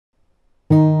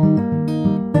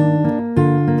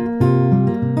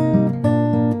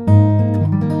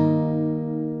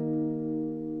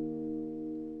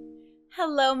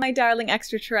my darling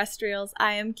extraterrestrials.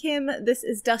 I am Kim, this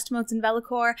is Dust, Motes, and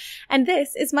Velocore, and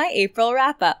this is my April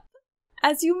wrap-up.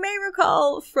 As you may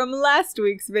recall from last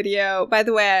week's video, by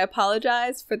the way, I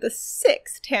apologize for the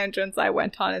 6 tangents I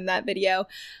went on in that video,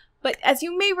 but as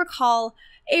you may recall,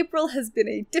 April has been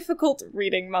a difficult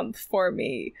reading month for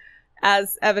me,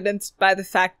 as evidenced by the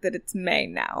fact that it's May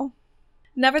now.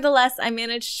 Nevertheless, I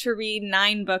managed to read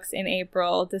 9 books in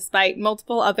April, despite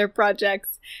multiple other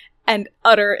projects and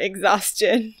utter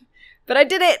exhaustion. But I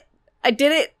did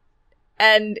it,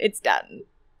 and it's done.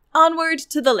 Onward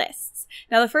to the lists.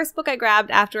 Now, the first book I grabbed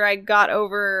after I got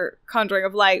over Conjuring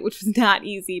of Light, which was not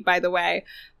easy, by the way,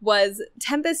 was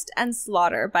Tempest and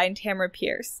Slaughter by Tamara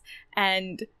Pierce.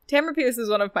 And Tamara Pierce is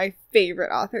one of my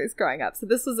favorite authors growing up, so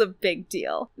this was a big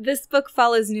deal. This book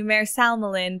follows Numair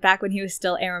Salmalin back when he was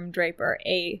still Aram Draper,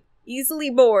 a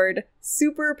easily bored,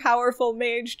 super powerful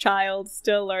mage child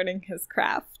still learning his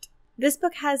craft. This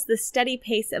book has the steady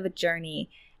pace of a journey,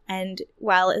 and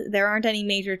while there aren't any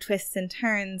major twists and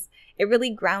turns, it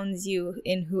really grounds you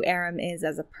in who Aram is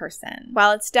as a person.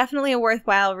 While it's definitely a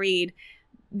worthwhile read,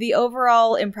 the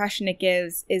overall impression it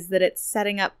gives is that it's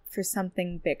setting up for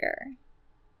something bigger.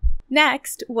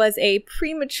 Next was a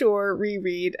premature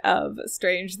reread of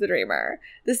Strange the Dreamer.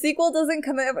 The sequel doesn't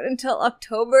come out until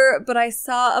October, but I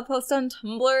saw a post on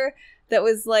Tumblr that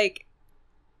was like,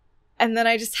 and then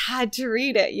I just had to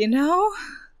read it, you know?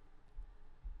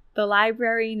 The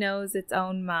library knows its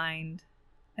own mind,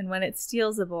 and when it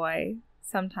steals a boy,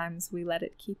 sometimes we let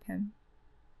it keep him.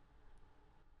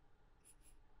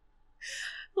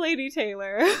 Lady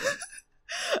Taylor.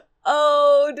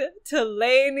 Ode to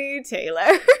Laini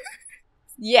Taylor.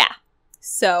 Yeah.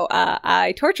 So,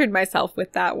 I tortured myself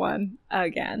with that one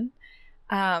again.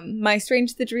 My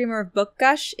Strange the Dreamer of Book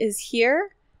Gush is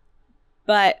here,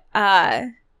 but,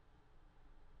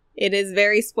 it is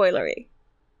very spoilery.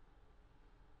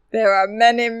 There are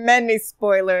many, many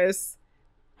spoilers,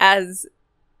 as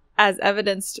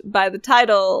evidenced by the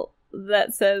title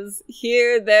that says,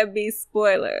 "Here there be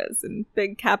spoilers," in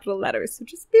big capital letters, so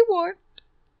just be warned.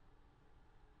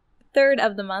 Third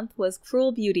of the month was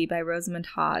Cruel Beauty by Rosamund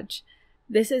Hodge.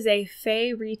 This is a fae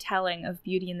retelling of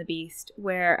Beauty and the Beast,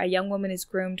 where a young woman is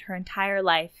groomed her entire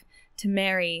life to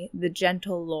marry the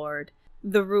gentle lord,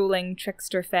 the ruling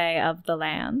trickster fae of the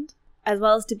land, as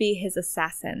well as to be his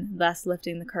assassin, thus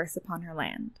lifting the curse upon her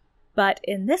land. But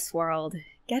in this world,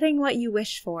 getting what you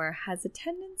wish for has a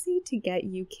tendency to get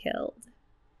you killed.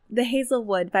 The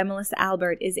Hazelwood by Melissa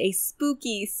Albert is a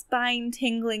spooky,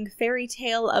 spine-tingling fairy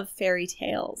tale of fairy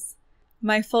tales.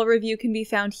 My full review can be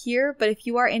found here, but if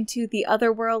you are into the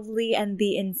otherworldly and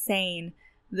the insane,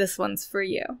 this one's for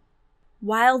you.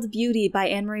 Wild Beauty by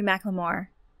Anne-Marie McLemore.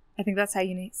 I think that's how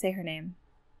you say her name.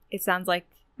 It sounds like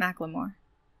Macklemore,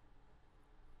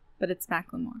 but it's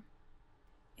McLemore.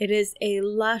 It is a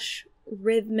lush,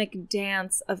 rhythmic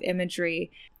dance of imagery.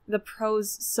 The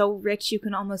prose so rich you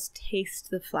can almost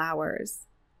taste the flowers.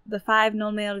 The 5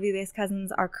 non-Melvides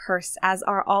cousins are cursed, as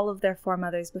are all of their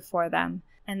foremothers before them,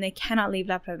 and they cannot leave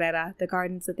La Pradera, the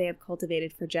gardens that they have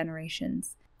cultivated for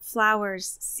generations.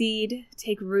 Flowers seed,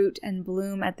 take root, and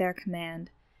bloom at their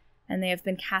command, and they have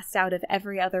been cast out of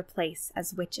every other place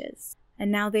as witches. And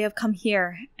now they have come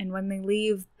here, and when they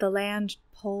leave, the land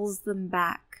pulls them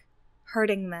back,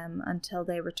 hurting them until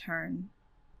they return.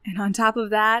 And on top of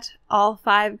that, all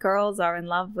 5 girls are in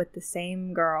love with the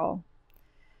same girl.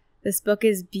 This book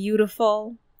is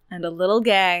beautiful and a little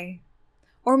gay,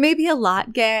 or maybe a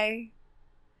lot gay,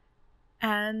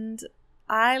 and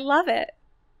I love it.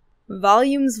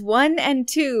 Volumes 1 and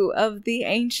 2 of The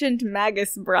Ancient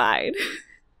Magus Bride.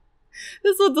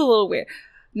 This one's a little weird.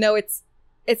 No,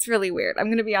 it's really weird. I'm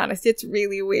gonna be honest, it's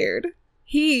really weird.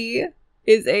 He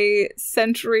is a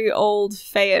century-old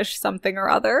fayish something or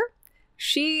other.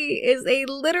 She is a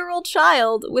literal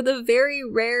child with a very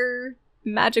rare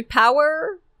magic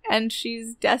power, and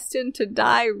she's destined to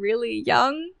die really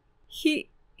young. He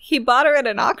bought her at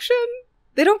an auction.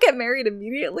 They don't get married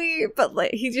immediately, but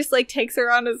like he just like takes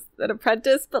her on as an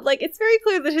apprentice, but like it's very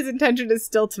clear that his intention is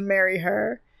still to marry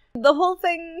her. The whole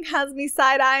thing has me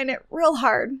side-eyeing it real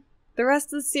hard. The rest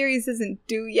of the series isn't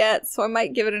due yet, so I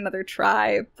might give it another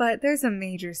try, but there's a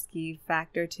major skeeve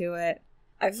factor to it.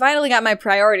 I finally got my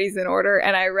priorities in order,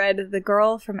 and I read The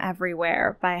Girl from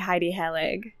Everywhere by Heidi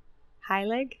Heilig.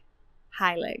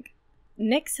 Heilig.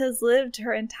 Nyx has lived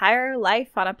her entire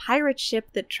life on a pirate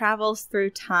ship that travels through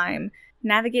time,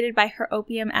 navigated by her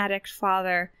opium addict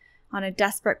father on a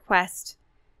desperate quest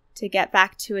to get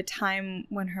back to a time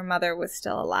when her mother was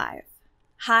still alive.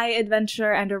 High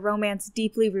adventure and a romance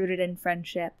deeply rooted in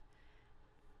friendship.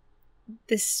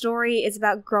 This story is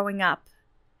about growing up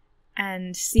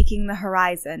and seeking the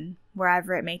horizon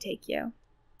wherever it may take you.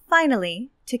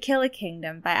 Finally, To Kill a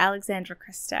Kingdom by Alexandra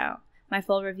Christo. My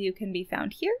full review can be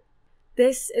found here.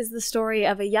 This is the story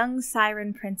of a young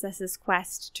siren princess's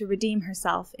quest to redeem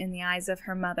herself in the eyes of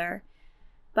her mother,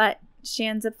 but she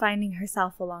ends up finding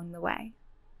herself along the way.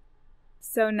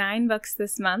 So 9 books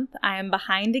this month. I am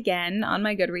behind again on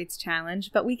my Goodreads challenge,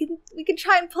 but we can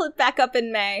try and pull it back up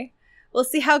in May. We'll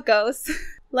see how it goes.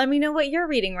 Let me know what you're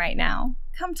reading right now.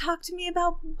 Come talk to me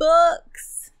about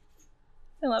books.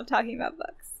 I love talking about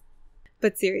books.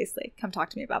 But seriously, come talk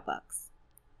to me about books.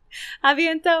 A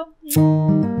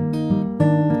bientôt!